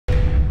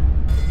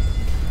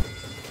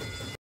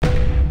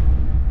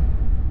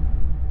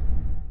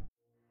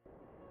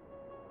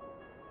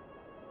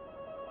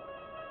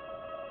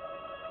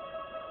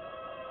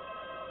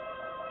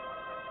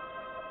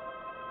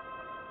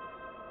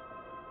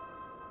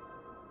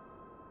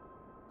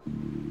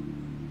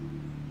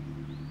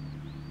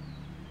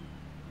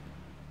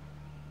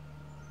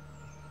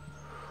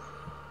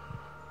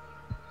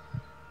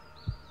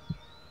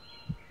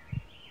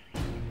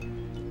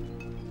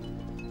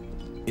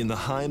In the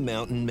high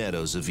mountain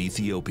meadows of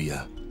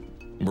Ethiopia,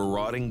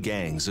 marauding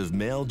gangs of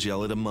male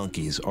Gelada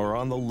monkeys are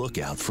on the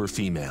lookout for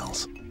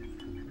females.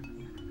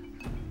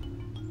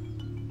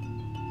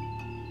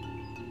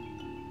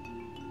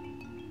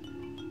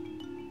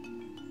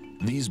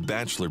 These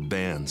bachelor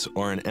bands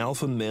are an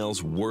alpha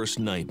male's worst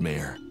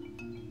nightmare.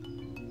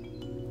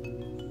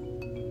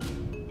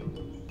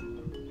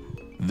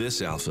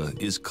 This alpha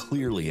is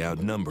clearly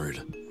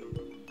outnumbered,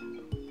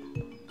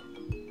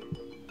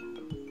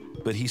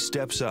 but he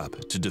steps up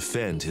to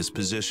defend his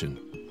position.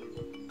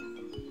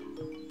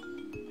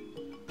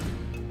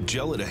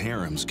 Gelada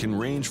harems can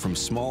range from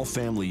small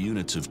family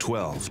units of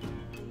 12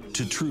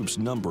 to troops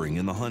numbering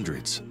in the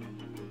hundreds.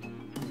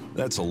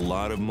 That's a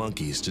lot of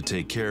monkeys to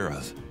take care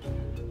of.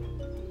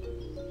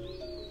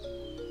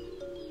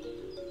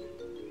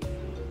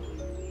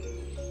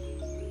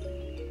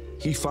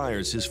 He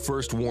fires his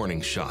first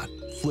warning shot,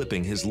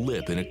 flipping his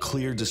lip in a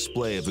clear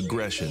display of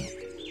aggression.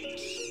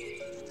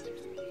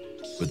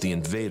 But the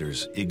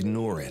invaders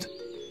ignore it,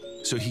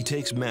 so he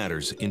takes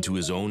matters into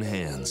his own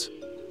hands.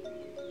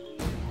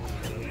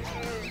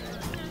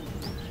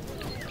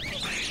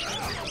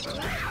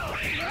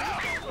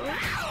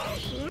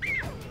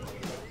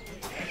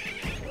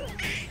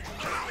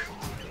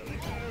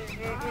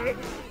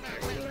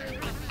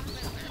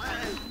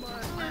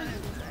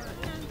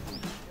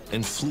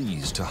 And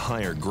flees to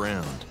higher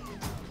ground.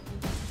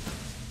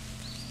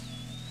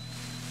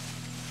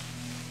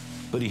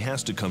 But he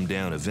has to come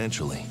down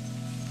eventually.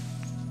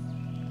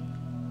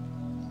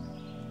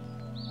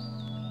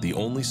 The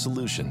only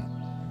solution,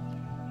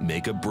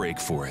 make a break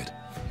for it.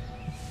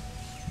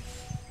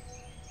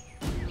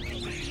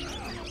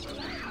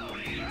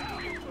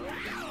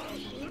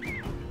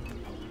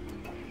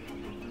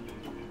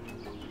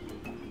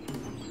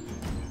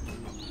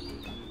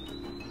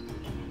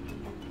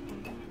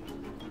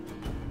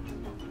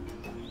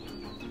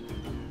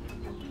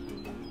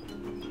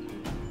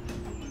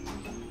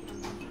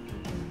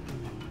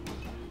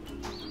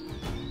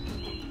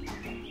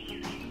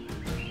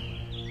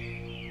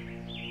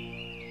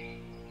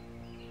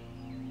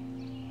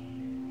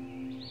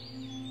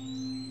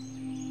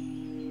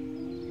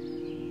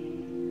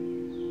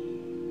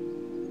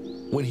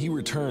 When he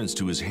returns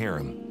to his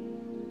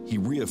harem, he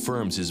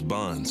reaffirms his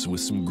bonds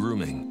with some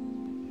grooming.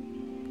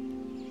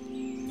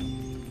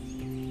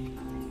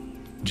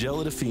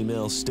 Gelada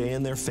females stay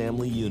in their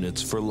family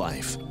units for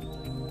life,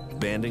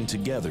 banding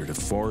together to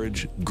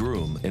forage,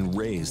 groom, and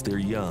raise their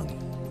young.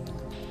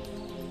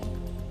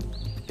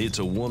 It's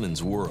a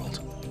woman's world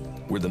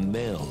where the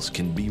males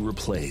can be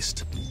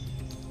replaced.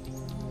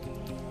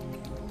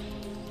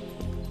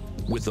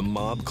 With the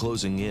mob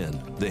closing in,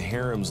 the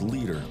harem's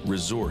leader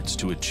resorts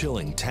to a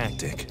chilling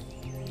tactic.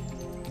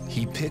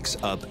 He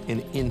picks up an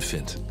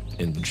infant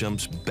and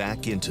jumps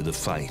back into the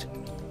fight.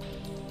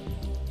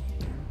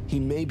 He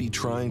may be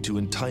trying to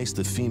entice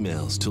the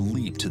females to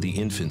leap to the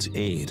infant's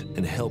aid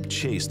and help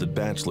chase the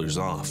bachelors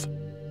off,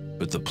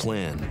 but the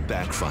plan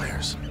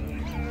backfires.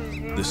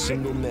 The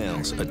single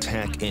males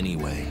attack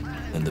anyway,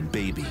 and the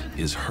baby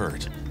is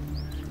hurt.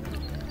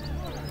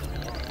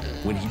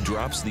 When he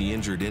drops the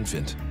injured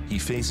infant, he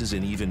faces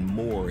an even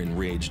more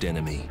enraged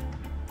enemy,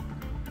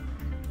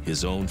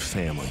 his own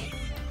family.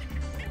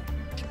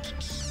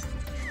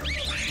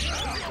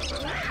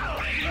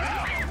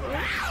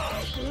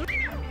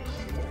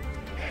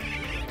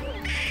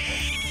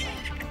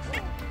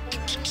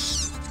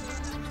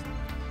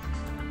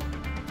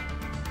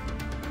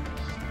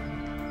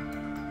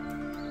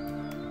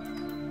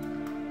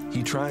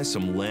 He tries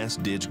some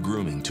last-ditch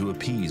grooming to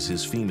appease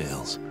his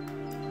females.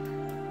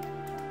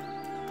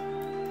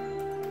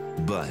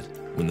 But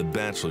when the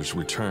bachelors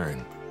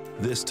return,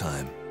 this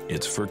time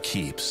it's for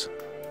keeps.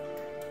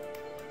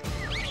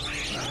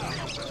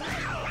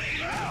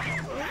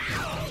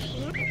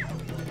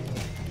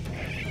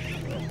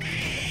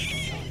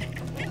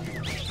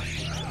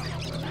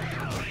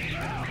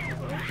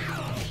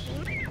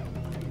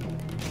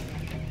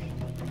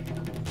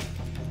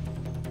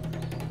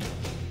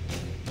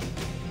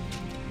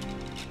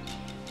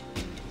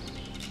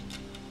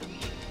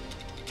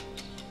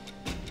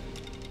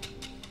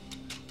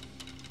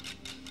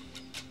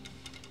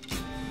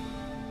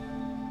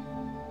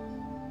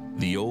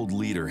 The old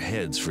leader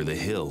heads for the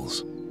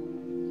hills.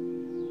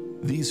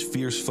 These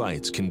fierce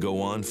fights can go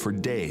on for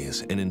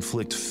days and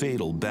inflict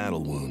fatal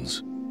battle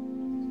wounds.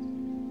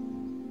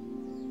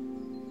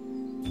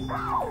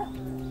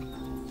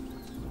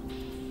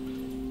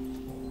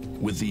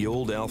 With the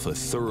old alpha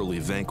thoroughly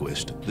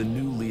vanquished, the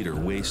new leader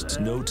wastes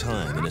no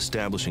time in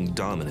establishing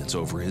dominance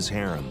over his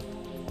harem.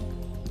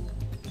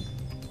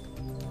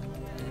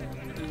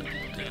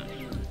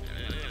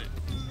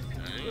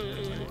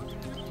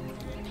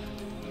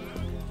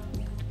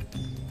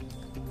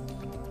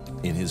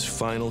 In his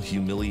final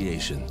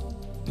humiliation,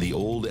 the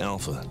old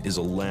alpha is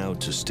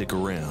allowed to stick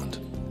around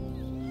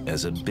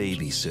as a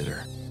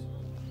babysitter.